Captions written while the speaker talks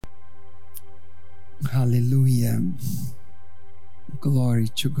Hallelujah. Glory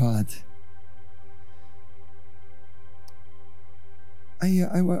to God.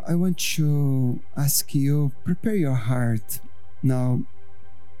 I want to ask you, prepare your heart now.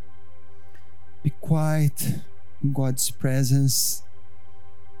 Be quiet in God's presence,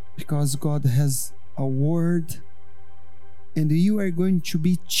 because God has a word and you are going to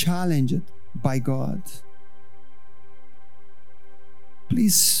be challenged by God.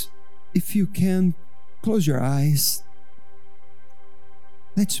 Please, if you can, close your eyes.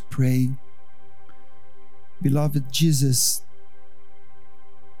 Let's pray. Beloved Jesus,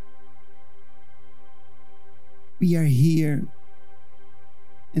 we are here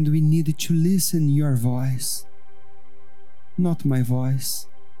and we need to listen your voice, not my voice.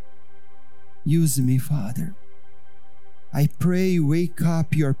 Use me, Father. I pray, wake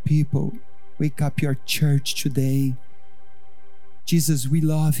up your people, wake up your church today. Jesus, we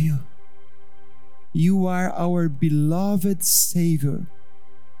love you. You are our beloved Savior,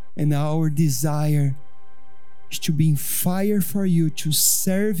 and our desire is to be in fire for you, to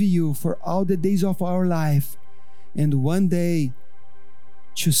serve you for all the days of our life, and one day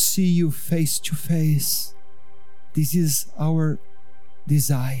to see you face to face. This is our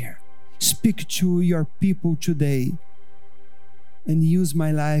desire. Speak to your people today and use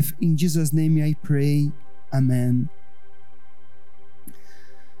my life. In Jesus' name I pray. Amen.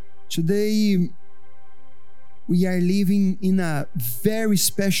 Today we are living in a very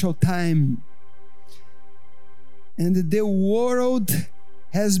special time, and the world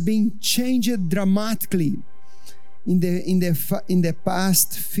has been changed dramatically in the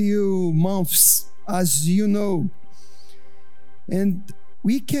past few months, as you know. And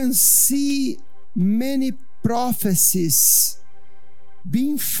we can see many prophecies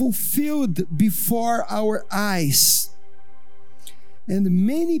being fulfilled before our eyes. And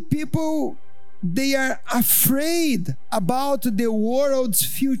many people, they are afraid about the world's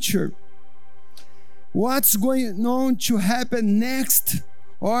future. What's going on to happen next?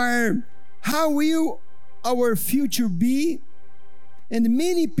 Or how will our future be? And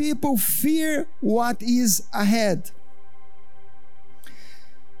many people fear what is ahead.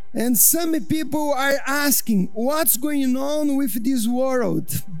 And some people are asking, what's going on with this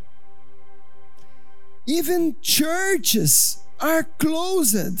world? Even churches are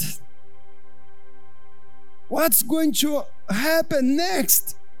closed. What's going to happen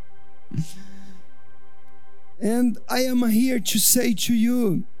next? And I am here to say to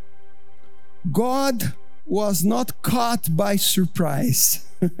you, God was not caught by surprise.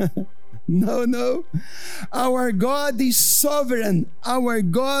 No. Our God is sovereign. Our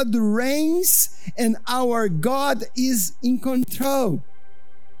God reigns, and our God is in control.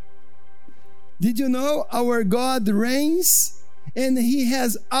 Did you know our God reigns and He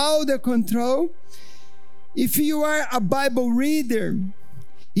has all the control? If you are a Bible reader,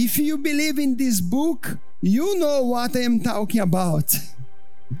 if you believe in this book, you know what I am talking about.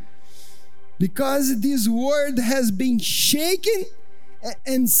 Because this world has been shaken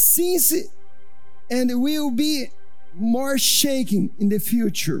and will be more shaken in the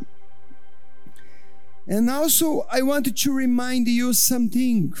future. And also, I wanted to remind you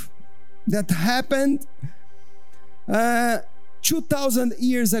something that happened 2,000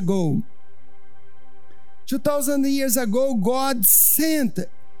 years ago. 2,000 years ago, God sent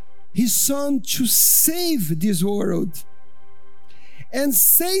His Son to save this world. And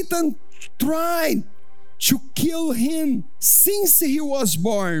Satan tried to kill Him since He was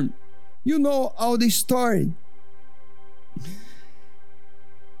born. You know all the story.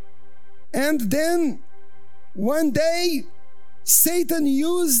 And then one day, Satan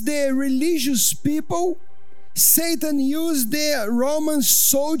used the religious people, Satan used the Roman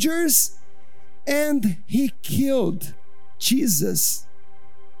soldiers, and he killed Jesus,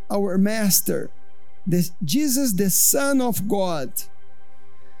 our Master, Jesus, the Son of God.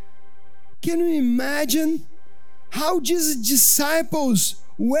 Can you imagine how Jesus' disciples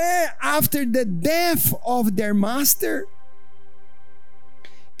were after the death of their Master?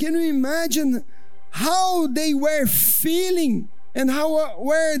 Can you imagine how they were feeling and how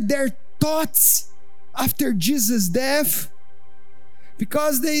were their thoughts after Jesus' death?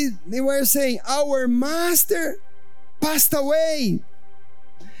 Because they were saying, our Master passed away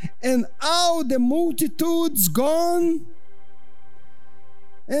and all the multitudes gone,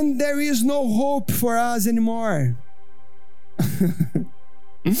 and there is no hope for us anymore.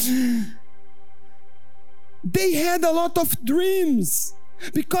 They had a lot of dreams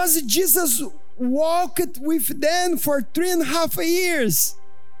because Jesus walked with them for 3.5 years,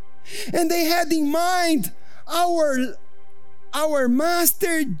 and they had in mind our our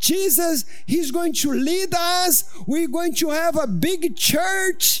Master Jesus, He's going to lead us. We're going to have a big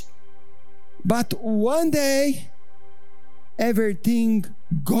church. But one day, everything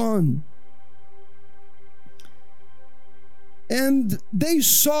gone. And they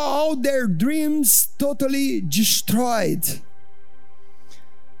saw all their dreams totally destroyed.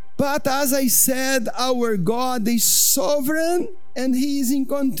 But as I said, our God is sovereign and He is in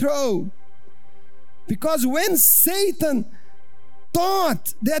control. Because when Satan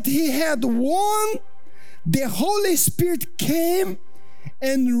thought that he had won, the Holy Spirit came,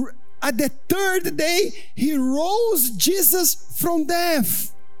 and at the third day, He rose Jesus from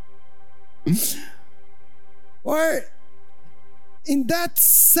death. Or in that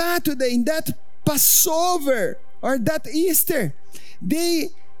Saturday, in that Passover, or that Easter, they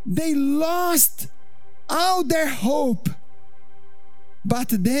lost all their hope. But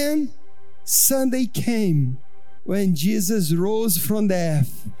then Sunday came when Jesus rose from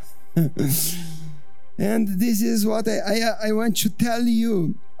death. And this is what I want to tell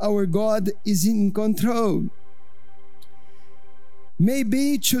you. Our God is in control.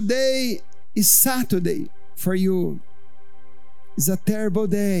 Maybe today is Saturday for you. It's a terrible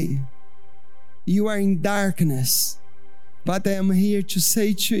day. You are in darkness. But I am here to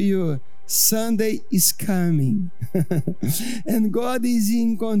say to you, Sunday is coming. And God is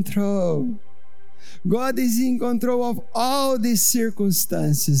in control. God is in control of all these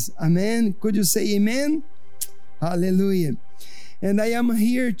circumstances. Amen. Could you say amen? Hallelujah. And I am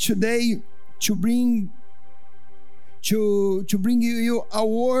here today to bring you a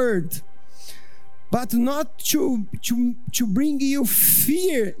word, but not to bring you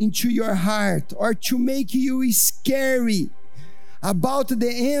fear into your heart or to make you scary about the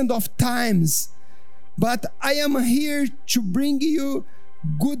end of times. But I am here to bring you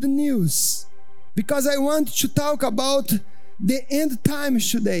good news, because I want to talk about the end times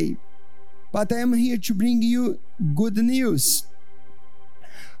today. But I am here to bring you good news.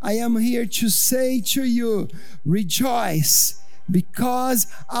 I am here to say to you, rejoice, because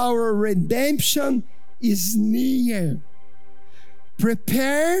our redemption is near.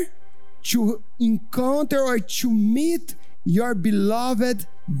 Prepare to encounter or to meet your beloved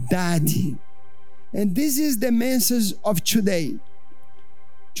Daddy. And this is the message of today.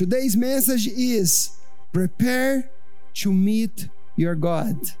 Today's message is, prepare to meet your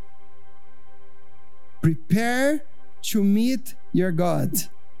God. Prepare to meet your God.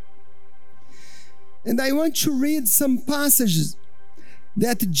 And I want to read some passages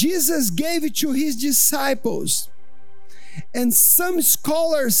that Jesus gave to His disciples. And some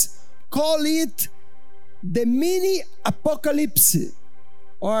scholars call it the mini apocalypse,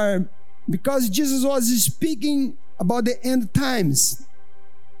 or because Jesus was speaking about the end times.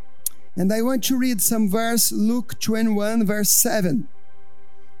 And I want to read some verse, Luke 21, verse 7,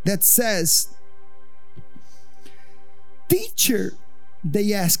 that says, "Teacher,"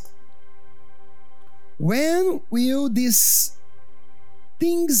 they asked, "when will these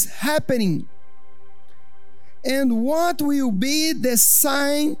things happening? And what will be the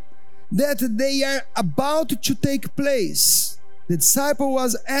sign that they are about to take place?" The disciple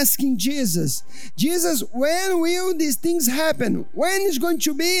was asking Jesus, "Jesus, when will these things happen? When is going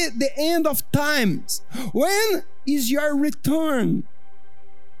to be the end of times? When is your return?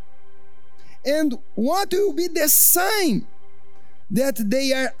 And what will be the sign that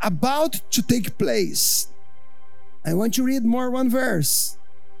they are about to take place?" I want to read more one verse.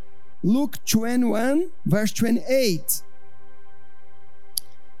 Luke 21, verse 28.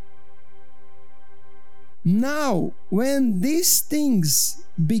 "Now, when these things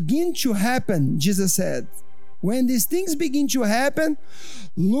begin to happen," Jesus said, "when these things begin to happen,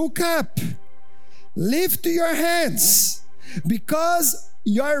 look up, lift your heads, because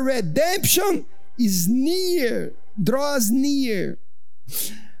your redemption is near, draws near."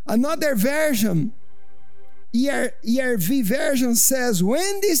 Another version, ERV version, says,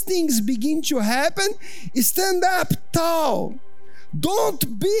 "When these things begin to happen, stand up tall.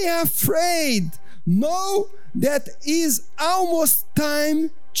 Don't be afraid. Know that is almost time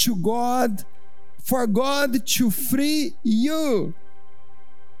for God to free you."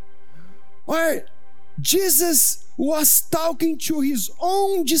 Or Jesus was talking to His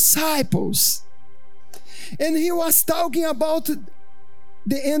own disciples, and He was talking about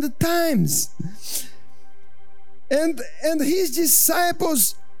the end times. And His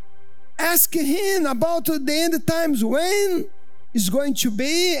disciples asked Him about the end times, when is going to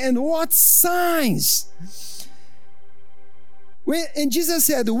be and what signs. And Jesus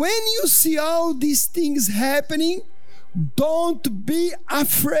said, "When you see all these things happening, don't be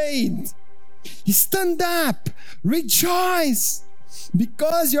afraid. Stand up, rejoice,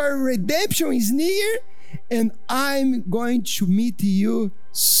 because your redemption is near, and I'm going to meet you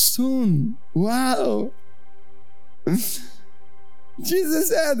soon. Wow. Jesus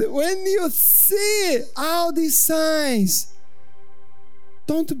said, when you see all these signs,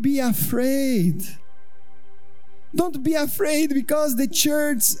 don't be afraid. Don't be afraid because the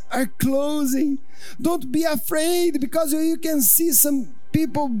churches are closing. Don't be afraid because you can see some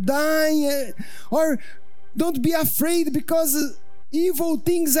people dying. Or don't be afraid because evil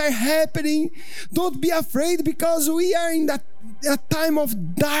things are happening. Don't be afraid because we are in a time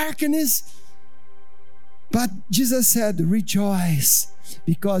of darkness. But Jesus said, rejoice,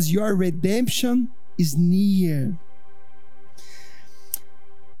 because your redemption is near.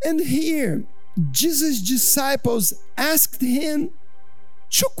 And here, Jesus' disciples asked him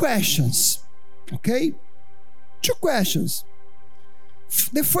 2 questions. Okay? 2 questions.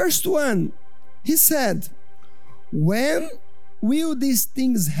 The first one, he said, when will these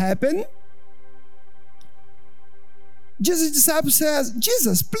things happen? Jesus' disciple says,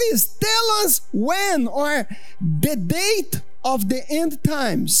 Jesus, please tell us when, or the date of the end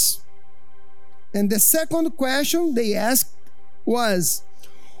times. And the second question they asked was,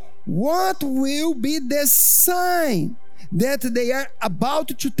 what will be the sign that they are about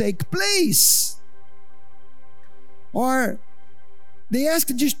to take place? Or they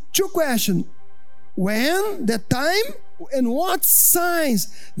asked just 2 questions. When, the time, and what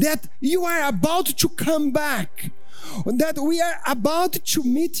signs that you are about to come back, that we are about to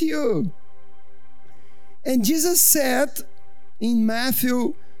meet you. And Jesus said in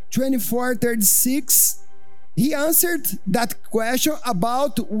Matthew 24:36, he answered that question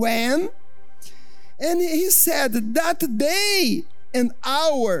about when, and he said, that day and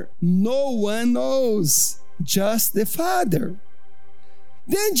hour no one knows, just the Father.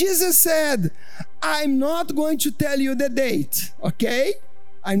 Then Jesus said, I'm not going to tell you the date, okay?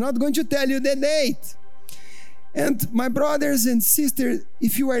 I'm not going to tell you the date. And my brothers and sisters,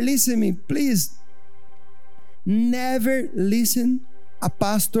 if you are listening, please never listen a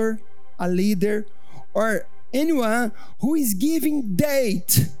pastor, a leader, or anyone who is giving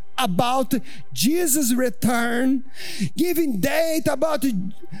date about Jesus' return, giving date about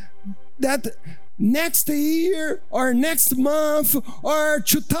that next year or next month or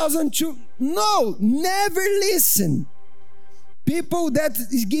 2002. No, never listen. People that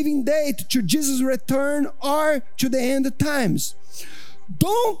is giving date to Jesus' return or to the end times.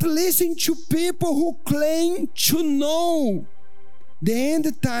 Don't listen to people who claim to know the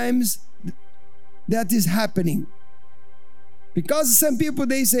end times that is happening. Because some people,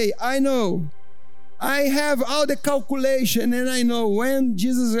 they say, I know, I have all the calculation and I know when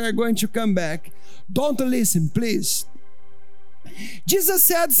Jesus is going to come back. Don't listen, please. Jesus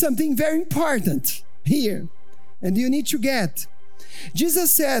said something very important here, and you need to get.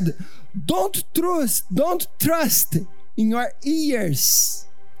 Jesus said, don't trust in your ears,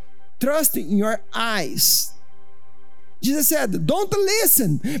 trust in your eyes. Jesus said, don't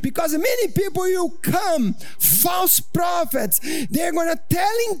listen, because many people will come, false prophets, they're going to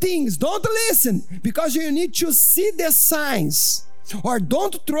telling things. Don't listen, because you need to see the signs. Or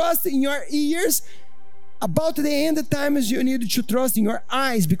don't trust in your ears. About the end times, you need to trust in your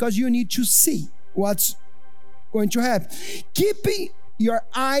eyes, because you need to see what's going to happen. Keeping your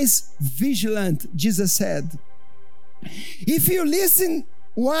eyes vigilant, Jesus said. If you listen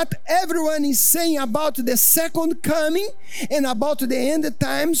what everyone is saying about the second coming and about the end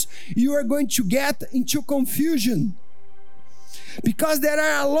times, you are going to get into confusion. Because there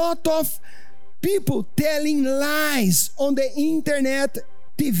are a lot of people telling lies on the internet,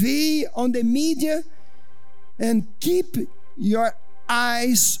 TV, on the media. And keep your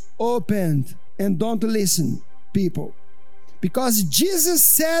eyes open and don't listen, people. Because Jesus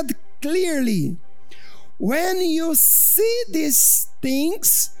said clearly, when you see these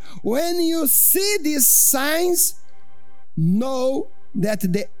things, when you see these signs, know that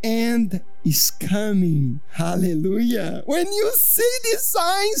the end is coming. Hallelujah. When you see these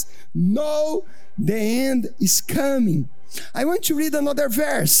signs, know the end is coming. I want to read another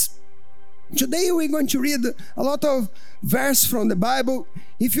verse. Today we're going to read a lot of verses from the Bible.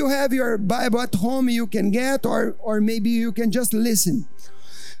 If you have your Bible at home, you can get, or maybe you can just listen.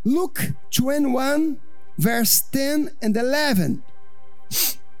 Luke 21, verse 10 and 11.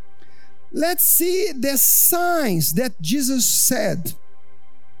 Let's see the signs that Jesus said.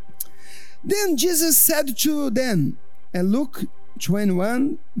 Then Jesus said to them, and Luke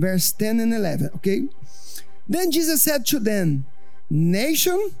 21, verse 10 and 11, okay? Then Jesus said to them,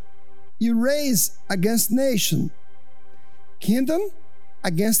 nation you raise against nation, kingdom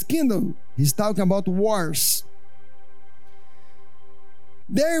against kingdom. He's talking about wars.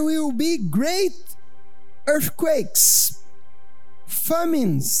 There will be great earthquakes,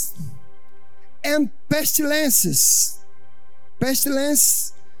 famines, and pestilences.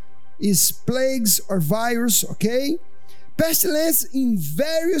 Pestilence is plagues or virus, okay? Pestilence in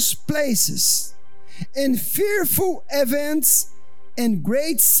various places, and fearful events and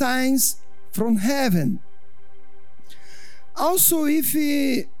great signs from heaven. Also, if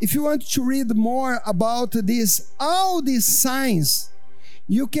you want to read more about this, all these signs,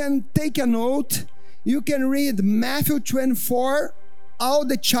 you can take a note. You can read Matthew 24, all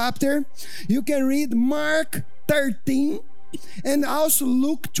the chapter. You can read Mark 13, and also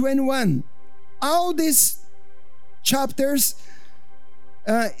Luke 21. All these chapters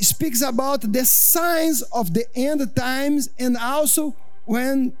speaks about the signs of the end times and also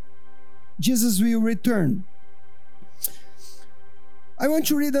when Jesus will return. I want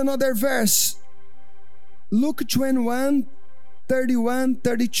to read another verse. Luke 21, 31,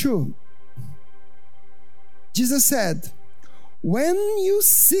 32. Jesus said, when you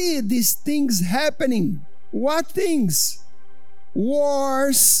see these things happening, what things?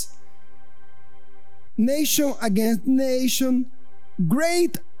 Wars, nation against nation,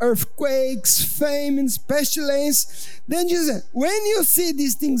 great earthquakes, famines, pestilence. Then Jesus said, when you see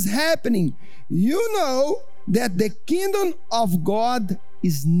these things happening, you know that the kingdom of God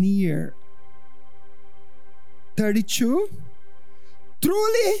is near. 32.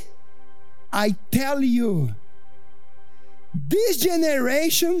 Truly, I tell you, this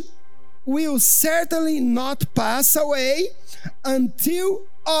generation will certainly not pass away until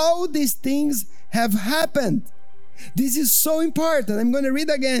all these things have happened. This is so important. I'm going to read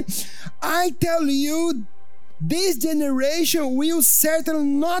again. I tell you, this generation will certainly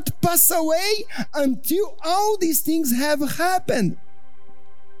not pass away until all these things have happened.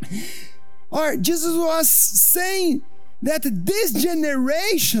 Or Jesus was saying that this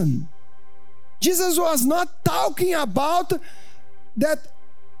generation, Jesus was not talking about that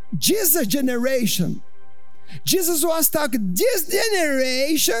Jesus generation. Jesus was talking this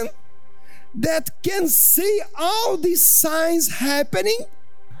generation that can see all these signs happening,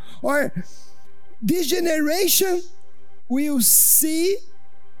 or this generation will see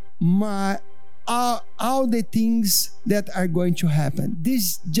all the things that are going to happen.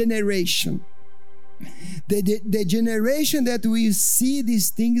 This generation, the generation that will see these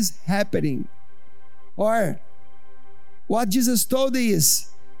things happening. Or what Jesus told is,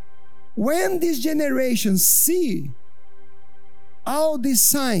 when this generation see all these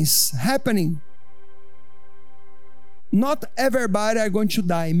signs happening, not everybody are going to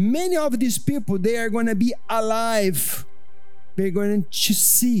die. Many of these people, they are going to be alive. They're going to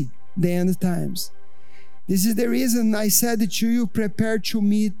see the end times. This is the reason I said to you, prepare to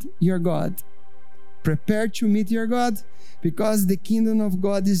meet your God. Prepare to meet your God, because the kingdom of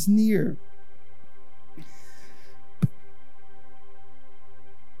God is near.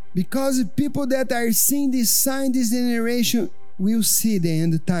 Because people that are seeing this sign, this generation, will see the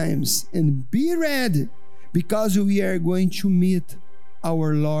end times. And be ready, because we are going to meet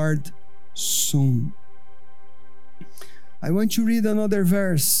our Lord soon. I want to read another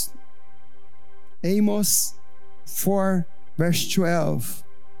verse. Amos 4, verse 12.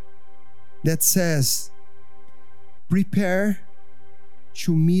 That says, prepare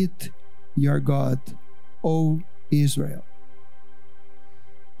to meet your God, O Israel.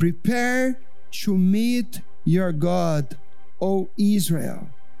 Prepare to meet your God, O Israel.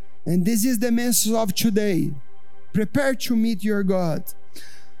 And this is the message of today. Prepare to meet your God.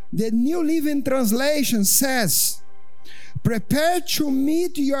 The New Living Translation says, prepare to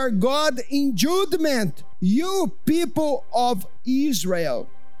meet your God in judgment, you people of Israel.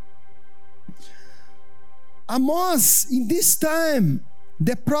 Amos, in this time,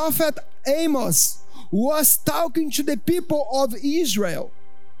 the prophet Amos was talking to the people of Israel.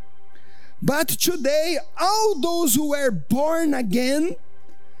 But today, all those who were born again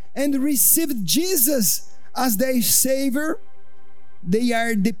and received Jesus as their Savior, they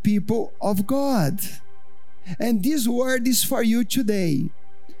are the people of God. And this word is for you today.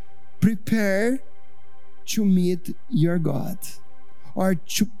 Prepare to meet your God, or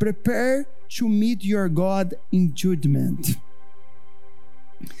to prepare to meet your God in judgment.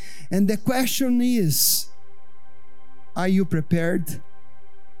 And the question is, are you prepared?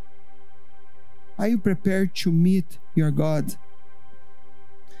 Are you prepared to meet your God?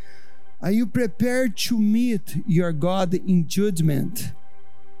 Are you prepared to meet your God in judgment?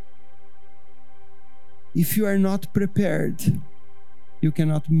 If you are not prepared, you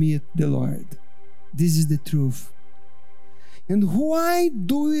cannot meet the Lord. This is the truth. And why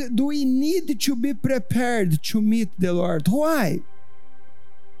do we need to be prepared to meet the Lord? Why?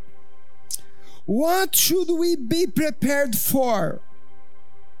 What should we be prepared for?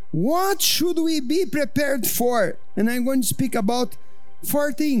 What should we be prepared for? And I'm going to speak about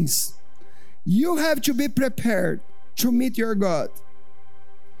 4 things. You have to be prepared to meet your God.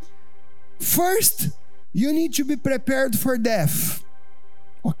 First, you need to be prepared for death.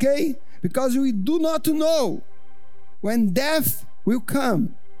 Okay? Because we do not know when death will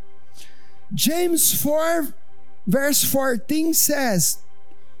come. James 4 verse 14 says,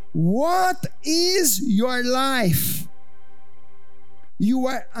 what is your life? You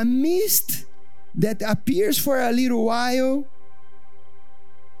are a mist that appears for a little while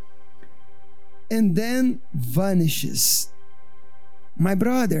and then vanishes. My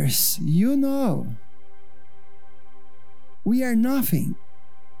brothers, you know, we are nothing.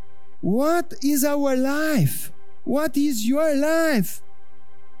 What is our life? What is your life?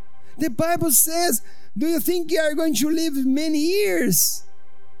 The Bible says, do you think you are going to live many years?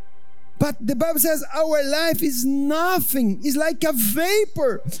 But the Bible says our life is nothing. It's like a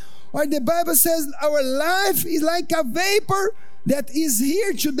vapor. Or the Bible says our life is like a vapor that is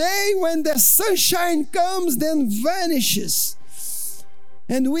here today. When the sunshine comes, then vanishes.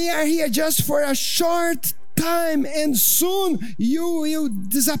 And we are here just for a short time, and soon you will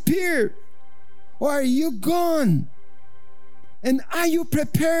disappear. Or are you gone? And are you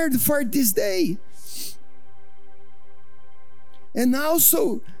prepared for this day? And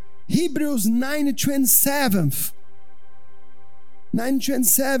also, Hebrews 9:27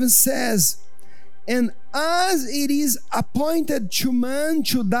 says, and as it is appointed to man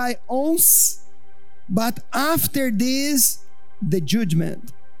to die once, but after this, the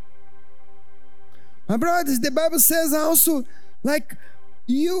judgment. My brothers, the Bible says also, like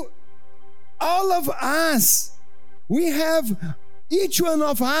you, all of us, each one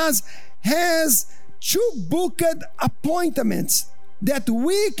of us has 2 booked appointments that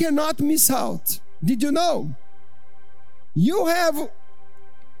we cannot miss out. Did you know? You have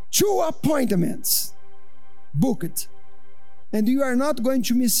 2 appointments booked, and you are not going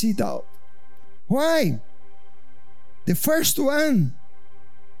to miss it out. Why? The first one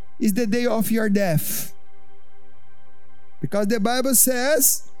is the day of your death. Because the Bible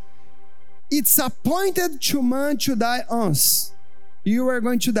says, it's appointed to man to die once. You are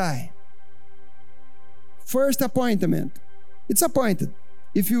going to die. First appointment. It's appointed.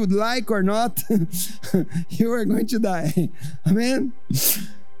 If you would like or not, you are going to die. Amen?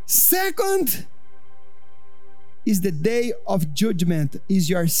 Second is the day of judgment, is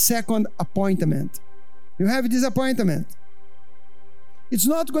your second appointment. You have this appointment. It's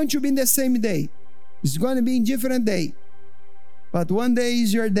not going to be in the same day. It's going to be in different day. But one day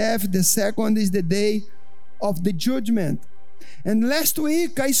is your death, the second is the day of the judgment. And last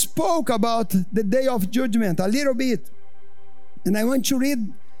week I spoke about the day of judgment a little bit. And I want to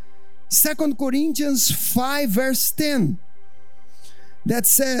read 2 Corinthians 5 verse 10. That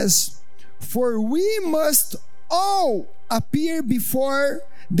says, for we must all appear before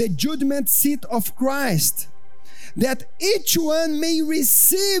the judgment seat of Christ, that each one may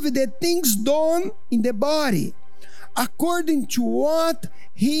receive the things done in the body, according to what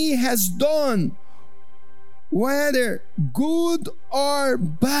he has done, whether good or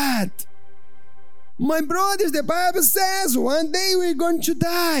bad. My brothers, the Bible says one day we're going to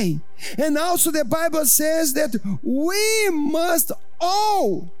die. And also the Bible says that we must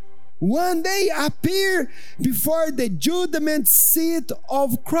all one day appear before the judgment seat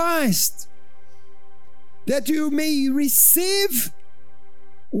of Christ, that you may receive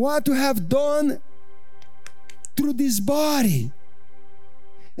what you have done through this body.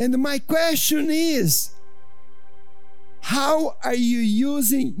 And my question is, how are you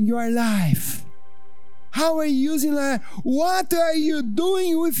using your life? How are you using life? What are you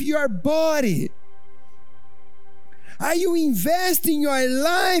doing with your body? Are you investing your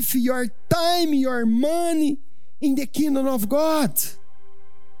life, your time, your money in the kingdom of God?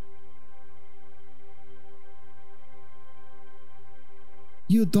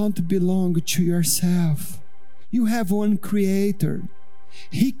 You don't belong to yourself. You have one creator.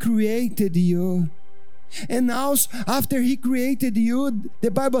 He created you. And also, after he created you, the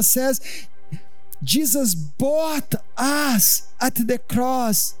Bible says, Jesus bought us at the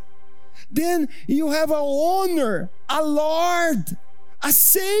cross. Then you have an owner, a Lord, a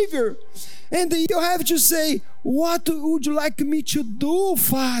Savior. And you have to say, what would you like me to do,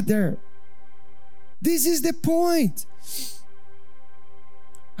 Father? This is the point.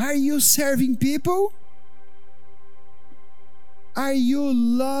 Are you serving people? Are you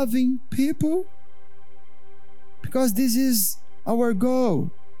loving people? Because this is our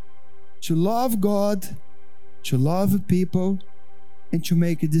goal, to love God, to love people, and to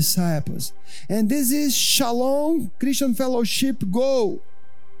make disciples. And this is Shalom Christian Fellowship goal,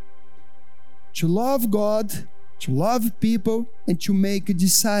 to love God, to love people, and to make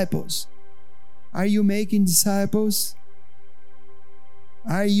disciples. Are you making disciples?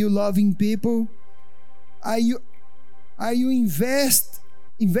 Are you loving people? Are you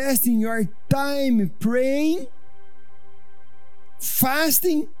investing your time praying,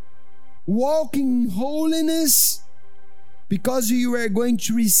 fasting, walking in holiness, because you are going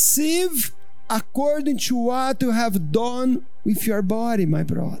to receive according to what you have done with your body, my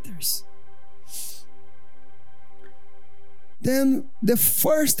brothers? Then the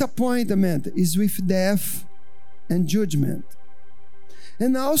first appointment is with death and judgment.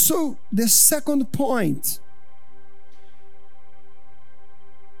 And also the second point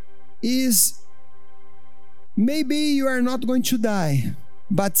is, maybe you are not going to die,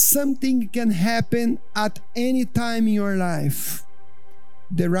 but something can happen at any time in your life,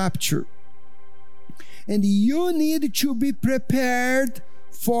 the rapture. And you need to be prepared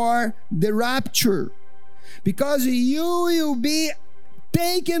for the rapture, because you will be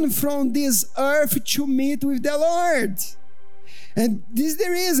taken from this earth to meet with the Lord. And this is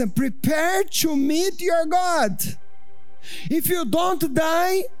the reason, prepare to meet your God. If you don't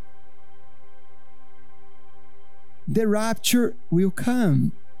die, the rapture will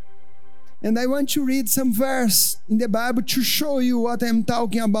come. And I want to read some verse in the Bible to show you what I'm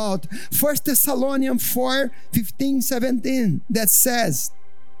talking about. 1 Thessalonians 4, 15, 17, that says,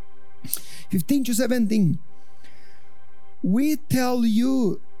 15 to 17, we tell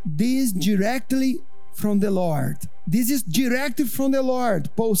you this directly from the Lord. This is directly from the Lord,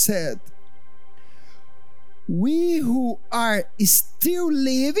 Paul said. We who are still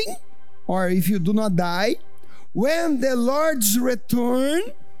living, or if you do not die, when the Lord's return,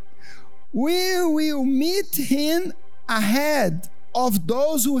 we will meet him ahead of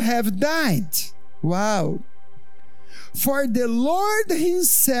those who have died. Wow. For the Lord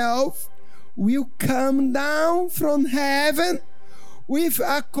himself will come down from heaven with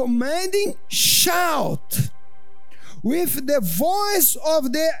a commanding shout, with the voice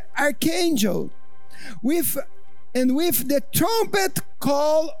of the archangel, with the trumpet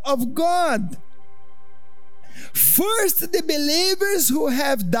call of God. First, the believers who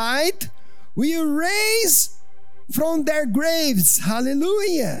have died will rise from their graves.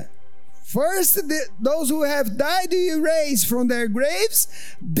 Hallelujah. First, those who have died will rise from their graves.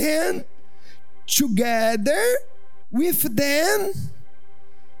 Then, together with them,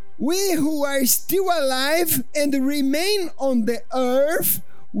 we who are still alive and remain on the earth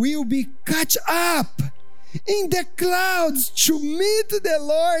will be caught up in the clouds to meet the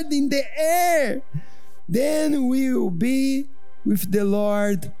Lord in the air. Then we will be with the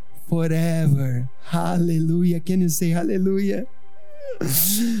Lord forever. Hallelujah. Can you say hallelujah?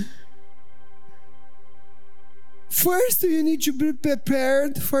 First, you need to be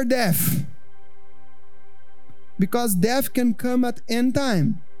prepared for death, because death can come at any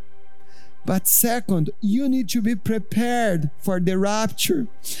time. But second, you need to be prepared for the rapture,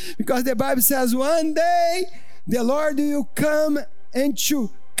 because the Bible says one day the Lord will come and to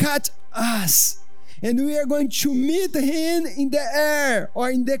catch us, and we are going to meet him in the air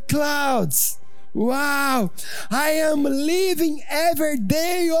or in the clouds. Wow, I am living every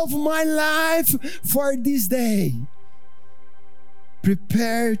day of my life for this day.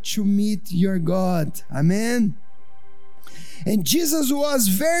 Prepare to meet your God. Amen. And Jesus was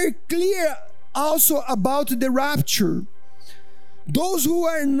very clear also about the rapture. Those who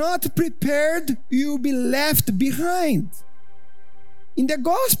are not prepared will be left behind. In the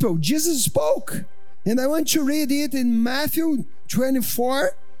gospel, Jesus spoke. And I want to read it in Matthew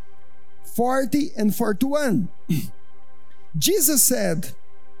 24, 40 and 41. Jesus said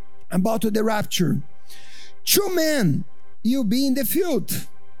about the rapture, 2 men will be in the field.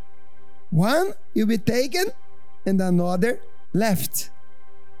 One will be taken and another left.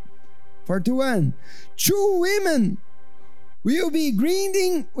 41. 2 women will be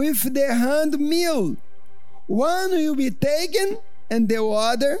grinding with the hand mill. One will be taken and the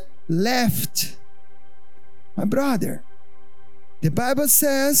other left. My brother, the Bible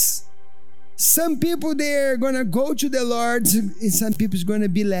says some people, they're going to go to the Lord and some people is going to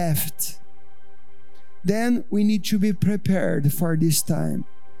be left. Then we need to be prepared for this time.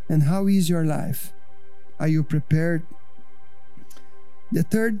 And how is your life? Are you prepared? The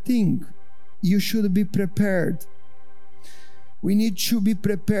third thing, you should be prepared. We need to be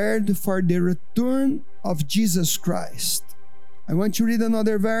prepared for the return of Jesus Christ. I want to read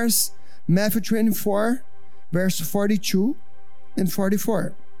another verse, Matthew 24, verse 42 and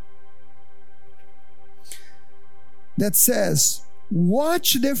 44. That says,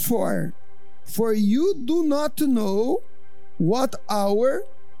 "Watch therefore, for you do not know what hour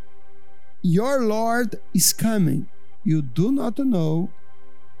your Lord is coming." You do not know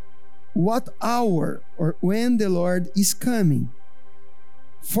what hour or when the Lord is coming.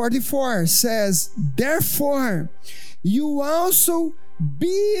 44 says, "Therefore, you also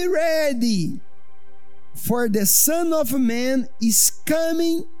be ready, for the Son of Man is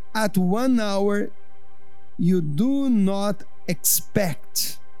coming at one hour you do not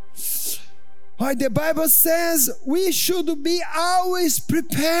expect." Why, the Bible says we should be always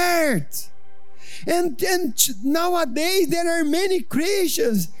prepared. And nowadays there are many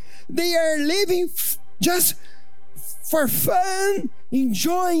Christians, they are living just for fun,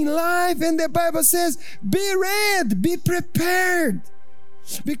 enjoying life, and the Bible says, be ready, be prepared,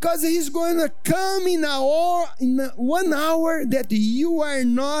 because He's going to come in 1 hour that you are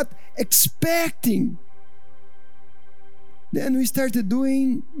not expecting. Then we started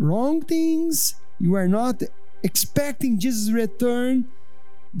doing wrong things. You are not expecting Jesus' return.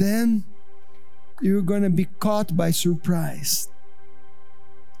 Then you're going to be caught by surprise.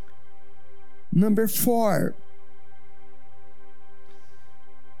 Number 4.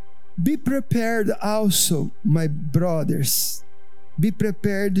 Be prepared also, my brothers. Be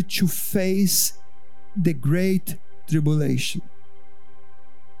prepared to face the great tribulation.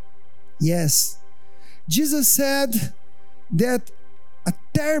 Yes, Jesus said that a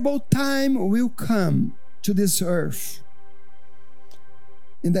terrible time will come to this earth.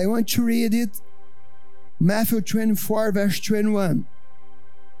 And I want to read it, Matthew 24, verse 21.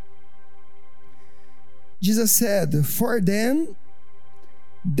 Jesus said, "For then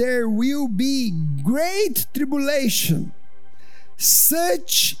there will be great tribulation,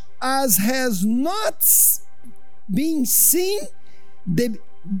 such as has not been seen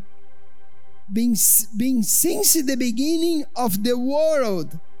since the beginning of the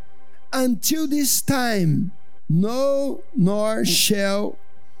world until this time, no, nor shall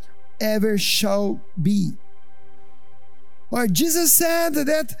ever shall be." Or Jesus said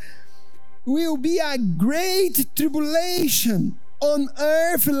that will be a great tribulation on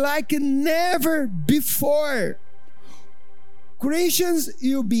earth like never before. Christians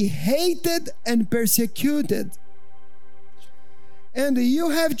will be hated and persecuted. And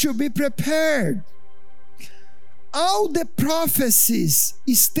you have to be prepared. All the prophecies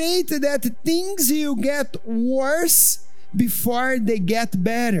state that things will get worse before they get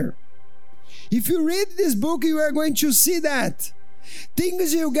better. If you read this book, you are going to see that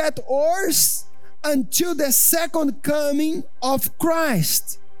things will get worse until the second coming of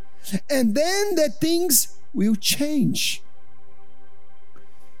Christ. And then the things will change.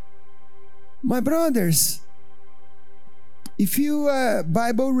 My brothers, if you are a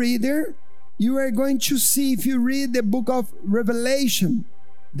Bible reader, you are going to see, if you read the book of Revelation,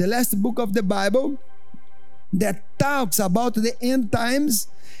 the last book of the Bible, that talks about the end times,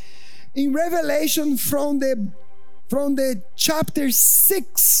 in Revelation from the chapter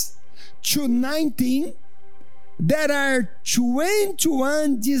 6 to 19, there are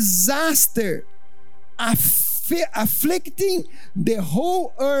 21 disasters afflicting the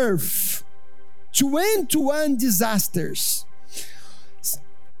whole earth. 21 disasters.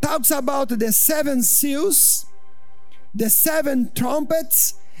 Talks about the 7 seals, the 7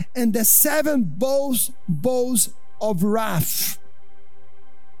 trumpets, and the 7 bowls of wrath.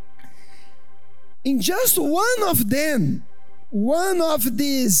 In just one of them, one of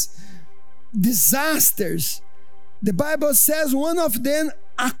these disasters, the Bible says one of them,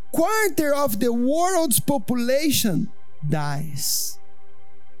 a quarter of the world's population dies.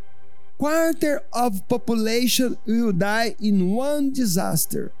 Quarter of population will die in one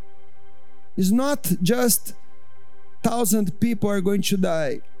disaster. It's not just 1,000 people are going to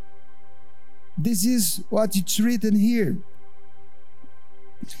die. This is what it's written here.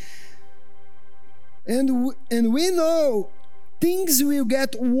 And we know things will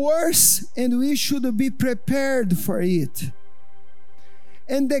get worse, and we should be prepared for it.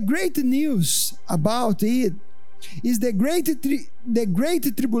 And the great news about it is the great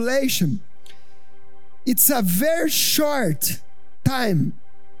tribulation. It's a very short time.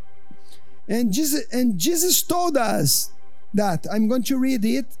 And Jesus told us that. I'm going to read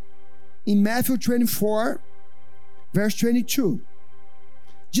it in Matthew 24, verse 22.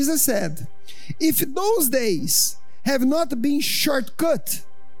 Jesus said, "If those days have not been shortcut,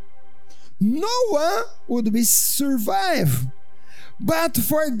 no one would be survive. But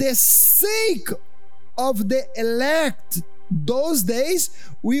for the sake of the elect, those days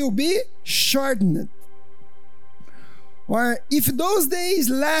will be shortened." Or if those days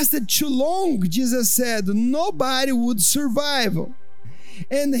lasted too long, Jesus said, nobody would survive.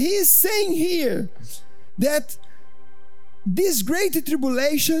 And he's saying here that this great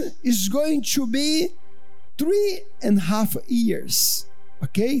tribulation is going to be 3.5 years.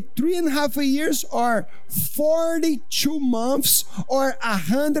 Okay, 3.5 years or 42 months or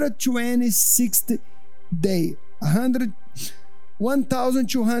 126 days.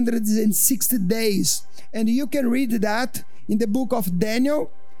 1,260 days. And you can read that in the book of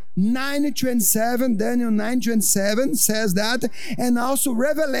Daniel 9:27. Daniel 9:27 says that. And also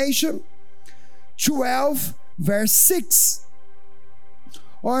Revelation 12 verse 6.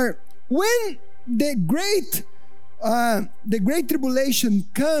 Or when the great tribulation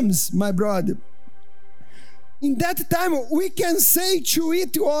comes, my brother, in that time we can say to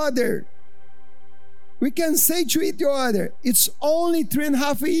each other, it's only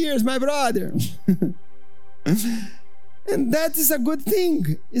 3.5 years, my brother. And that is a good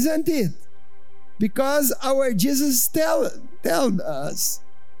thing, isn't it? Because our Jesus tell us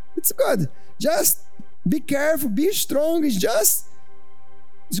it's good. Just be careful, be strong. It's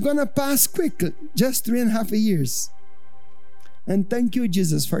gonna pass quickly. Just 3.5 years. And thank you,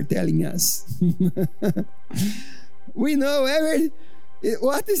 Jesus, for telling us. We know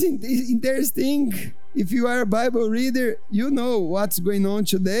what is interesting. If you are a Bible reader, you know what's going on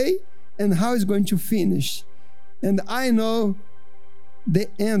today and how it's going to finish. And I know the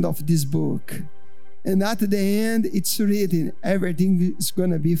end of this book. And at the end, it's written, everything is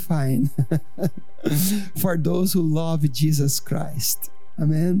going to be fine for those who love Jesus Christ.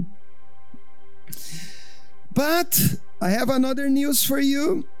 Amen. But I have another news for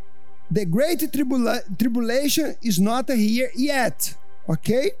you. The great tribulation is not here yet.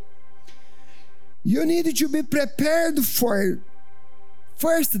 Okay? You need to be prepared for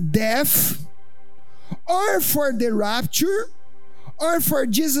first death, or for the rapture, or for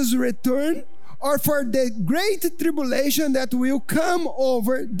Jesus' return, or for the great tribulation that will come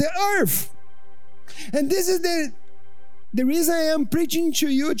over the earth. And this is the reason I am preaching to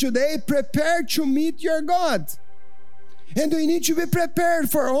you today. Prepare to meet your God. And we need to be prepared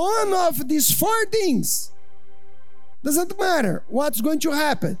for one of these 4 things. Doesn't matter what's going to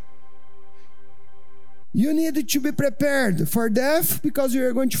happen. You need to be prepared for death because you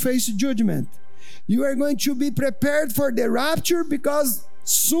are going to face judgment. You are going to be prepared for the rapture because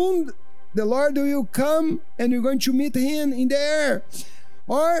soon the Lord will come and you're going to meet him in the air.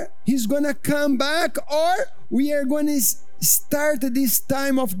 Or he's going to come back, or we are going to start this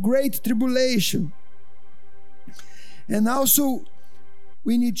time of great tribulation. And also,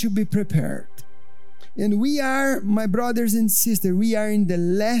 we need to be prepared. And we are, my brothers and sisters, we are in the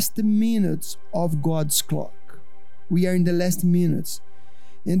last minutes of God's clock. We are in the last minutes.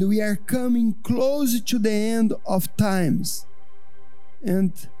 And we are coming close to the end of times.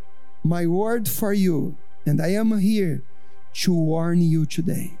 And my word for you, and I am here to warn you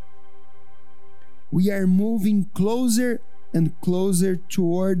today. We are moving closer and closer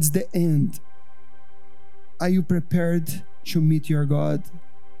towards the end. Are you prepared to meet your God?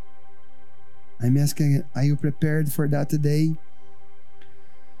 I'm asking, are you prepared for that today?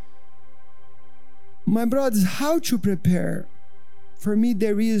 My brothers, how to prepare? For me,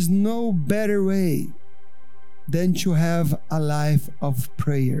 there is no better way than to have a life of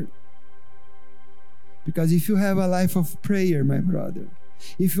prayer. Because if you have a life of prayer, my brother,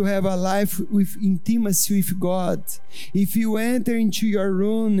 if you have a life with intimacy with God, if you enter into your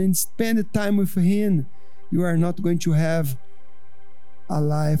room and spend time with Him, you are not going to have a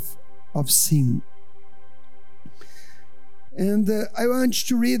life of sin. And I want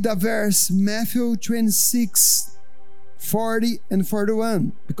to read a verse, Matthew 26, 40 and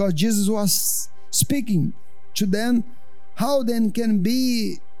 41, because Jesus was speaking to them, how then can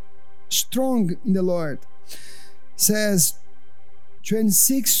be strong in the Lord. Says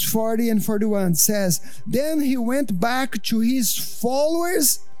 26, 40 and 41 says, then he went back to his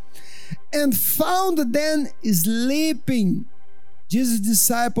followers and found them sleeping. Jesus'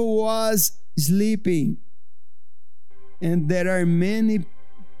 disciple was sleeping. And there are many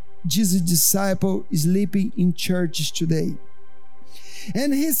Jesus' disciples sleeping in churches today.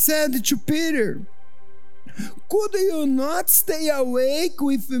 And he said to Peter, could you not stay awake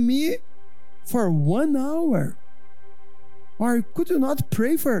with me for 1 hour? Or could you not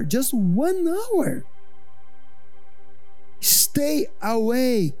pray for just 1 hour? Stay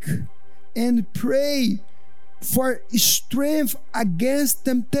awake and pray for strength against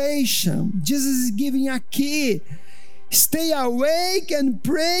temptation. Jesus is giving a key. Stay awake and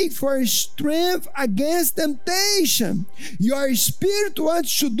pray for strength against temptation. Your spirit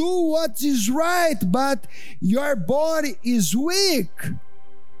wants to do what is right, but your body is weak.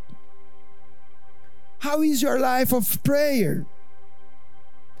 How is your life of prayer?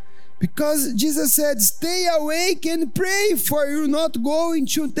 Because Jesus said, stay awake and pray for you not go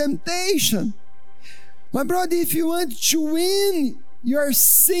into temptation. My brother, if you want to win your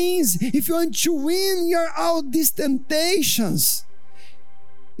sins, if you want to win all these temptations,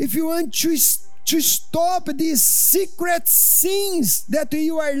 if you want to stop these secret sins that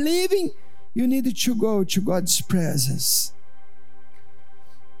you are living, you need to go to God's presence.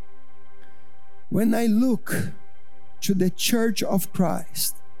 When I look to the church of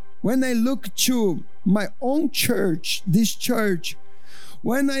Christ, when I look to my own church, this church,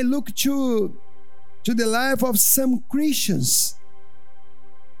 when I look to the life of some Christians,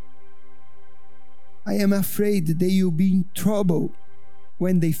 I am afraid they will be in trouble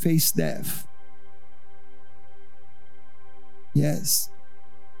when they face death. Yes.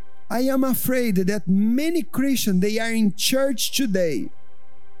 I am afraid that many Christians, they are in church today,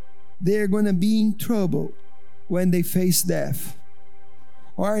 they are going to be in trouble when they face death.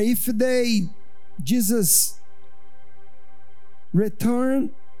 Or if Jesus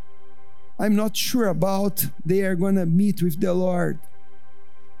return, I'm not sure about they are going to meet with the Lord.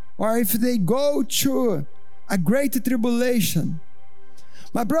 Or if they go through a great tribulation.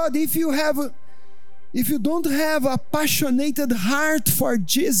 My brother, if you don't have a passionate heart for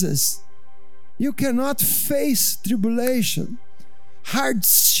Jesus, you cannot face tribulation,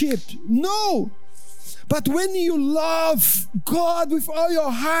 hardship. No! But when you love God with all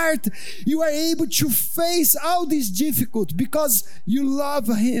your heart, you are able to face all these difficulties because you love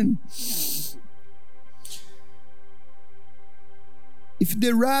Him. If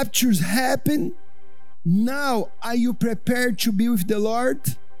the raptures happen, now are you prepared to be with the Lord?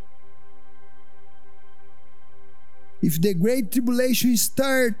 If the great tribulation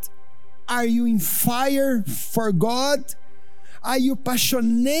starts, are you in fire for God? Are you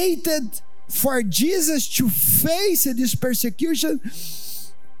passionate for Jesus to face this persecution?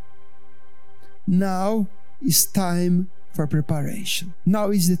 Now is time for preparation. Now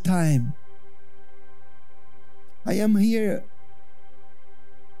is the time. I am here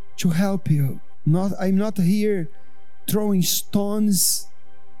to help you. I'm not here throwing stones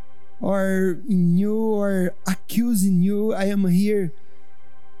or in you or accusing you. I am here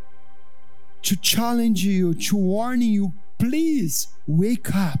to challenge you, to warn you. Please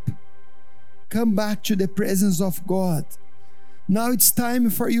wake up. Come back to the presence of God. Now it's time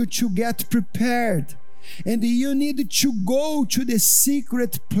for you to get prepared. And you need to go to the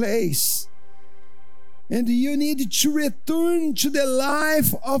secret place. And you need to return to the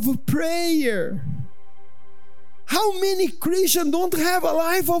life of prayer. How many Christians don't have a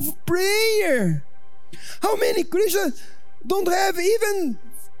life of prayer? How many Christians don't have even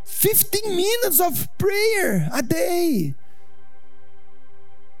 15 minutes of prayer a day?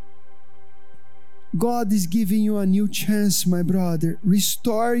 God is giving you a new chance, my brother.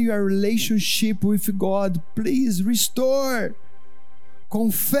 Restore your relationship with God. Please restore.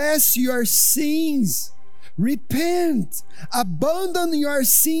 Confess your sins. Repent. Abandon your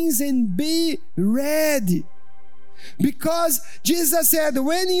sins and be ready. Because Jesus said,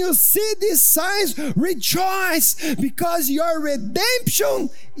 when you see these signs, rejoice, because your redemption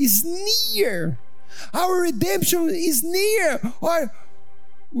is near. Our redemption is near, or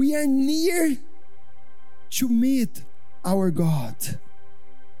we are near to meet our God.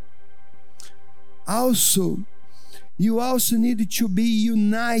 You also need to be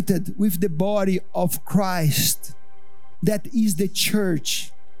united with the body of Christ, that is the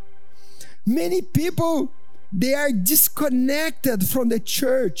church. Many people, they are disconnected from the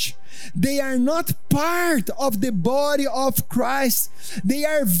church. They are not part of the body of Christ. They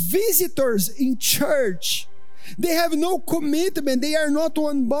are visitors in church. They have no commitment. They are not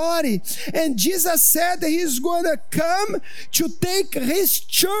one body. And Jesus said that He's going to come to take His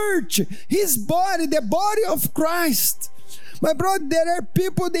church, His body, the body of Christ. My brother, there are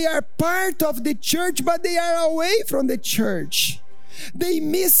people, they are part of the church, but they are away from the church. They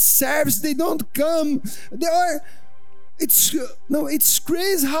miss service. They don't come. It's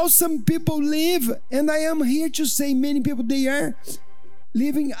crazy how some people live. And I am here to say many people, they are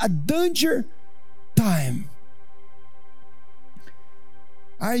living a danger time.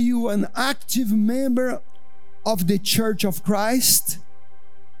 Are you an active member of the Church of Christ?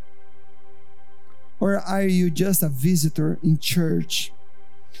 Or are you just a visitor in church?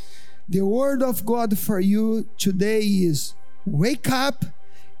 The word of God for you today is wake up,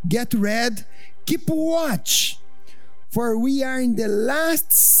 get ready, keep watch. For we are in the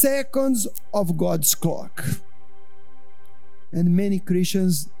last seconds of God's clock. And many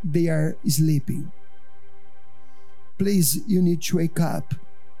Christians, they are sleeping. Please, you need to wake up.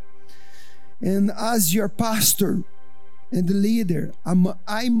 And as your pastor and leader,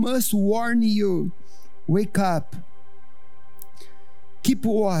 I must warn you, wake up. Keep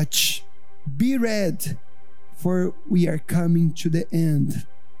watch. Be ready, for we are coming to the end.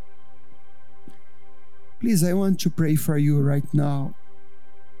 Please, I want to pray for you right now.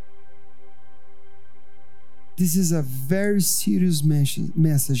 This is a very serious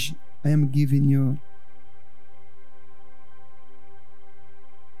message I am giving you.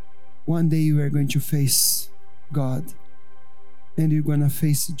 One day you are going to face God, and you're going to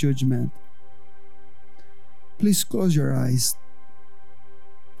face judgment. Please close your eyes.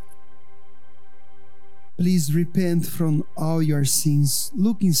 Please repent from all your sins.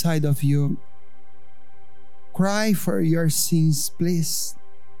 Look inside of you. Cry for your sins, please.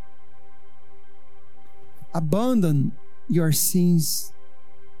 Abandon your sins.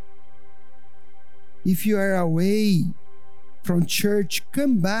 If you are away from church,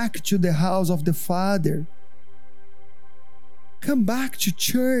 come back to the house of the Father. Come back to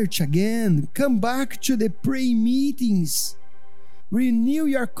church again. Come back to the prayer meetings. Renew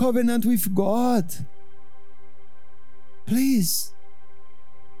your covenant with God. Please.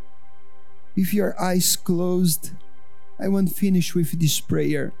 If your eyes closed, I want to finish with this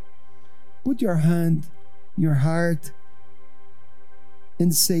prayer. Put your hand in your heart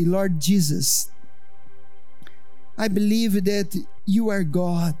and say, Lord Jesus, I believe that you are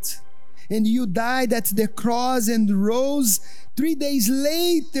God, and you died at the cross and rose 3 days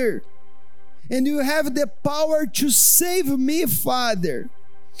later, and you have the power to save me, Father,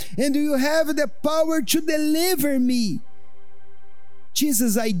 and you have the power to deliver me.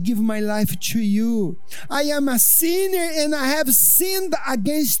 Jesus, I give my life to you. I am a sinner and I have sinned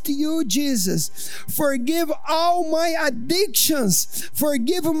against you, Jesus. Forgive all my addictions.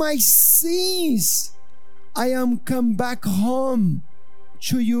 Forgive my sins. I am come back home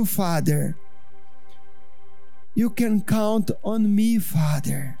to you, Father. You can count on me,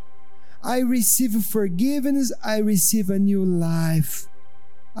 Father. I receive forgiveness. I receive a new life.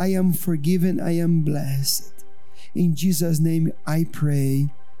 I am forgiven. I am blessed. In Jesus' name I pray.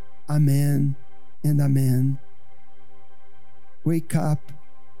 Amen and amen. Wake up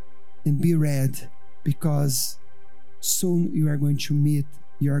and be ready, because soon you are going to meet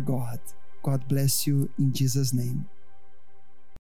your God. God bless you in Jesus' name.